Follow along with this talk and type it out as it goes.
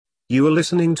You are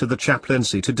listening to the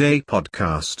Chaplaincy Today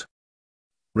podcast.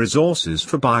 Resources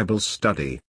for Bible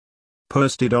study.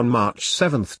 Posted on March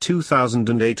 7,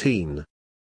 2018.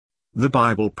 The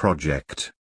Bible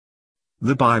Project.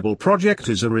 The Bible Project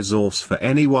is a resource for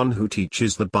anyone who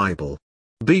teaches the Bible.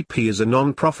 BP is a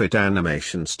non-profit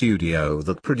animation studio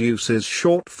that produces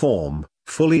short-form,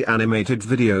 fully animated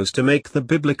videos to make the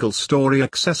biblical story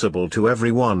accessible to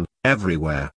everyone,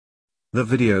 everywhere. The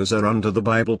videos are under the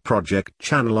Bible Project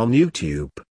channel on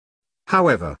YouTube.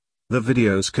 However, the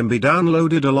videos can be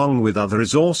downloaded along with other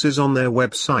resources on their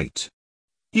website.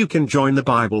 You can join the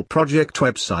Bible Project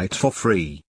website for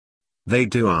free. They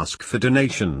do ask for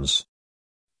donations.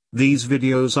 These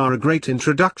videos are a great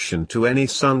introduction to any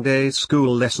Sunday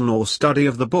school lesson or study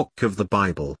of the book of the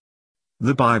Bible.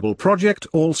 The Bible Project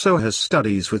also has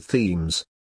studies with themes.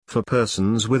 For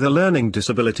persons with a learning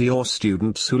disability or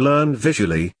students who learn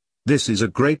visually, this is a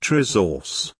great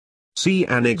resource. See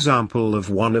an example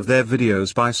of one of their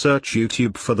videos by search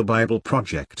YouTube for the Bible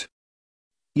Project.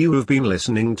 You have been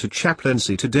listening to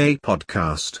Chaplaincy Today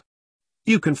podcast.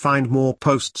 You can find more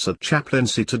posts at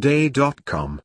chaplaincitoday.com.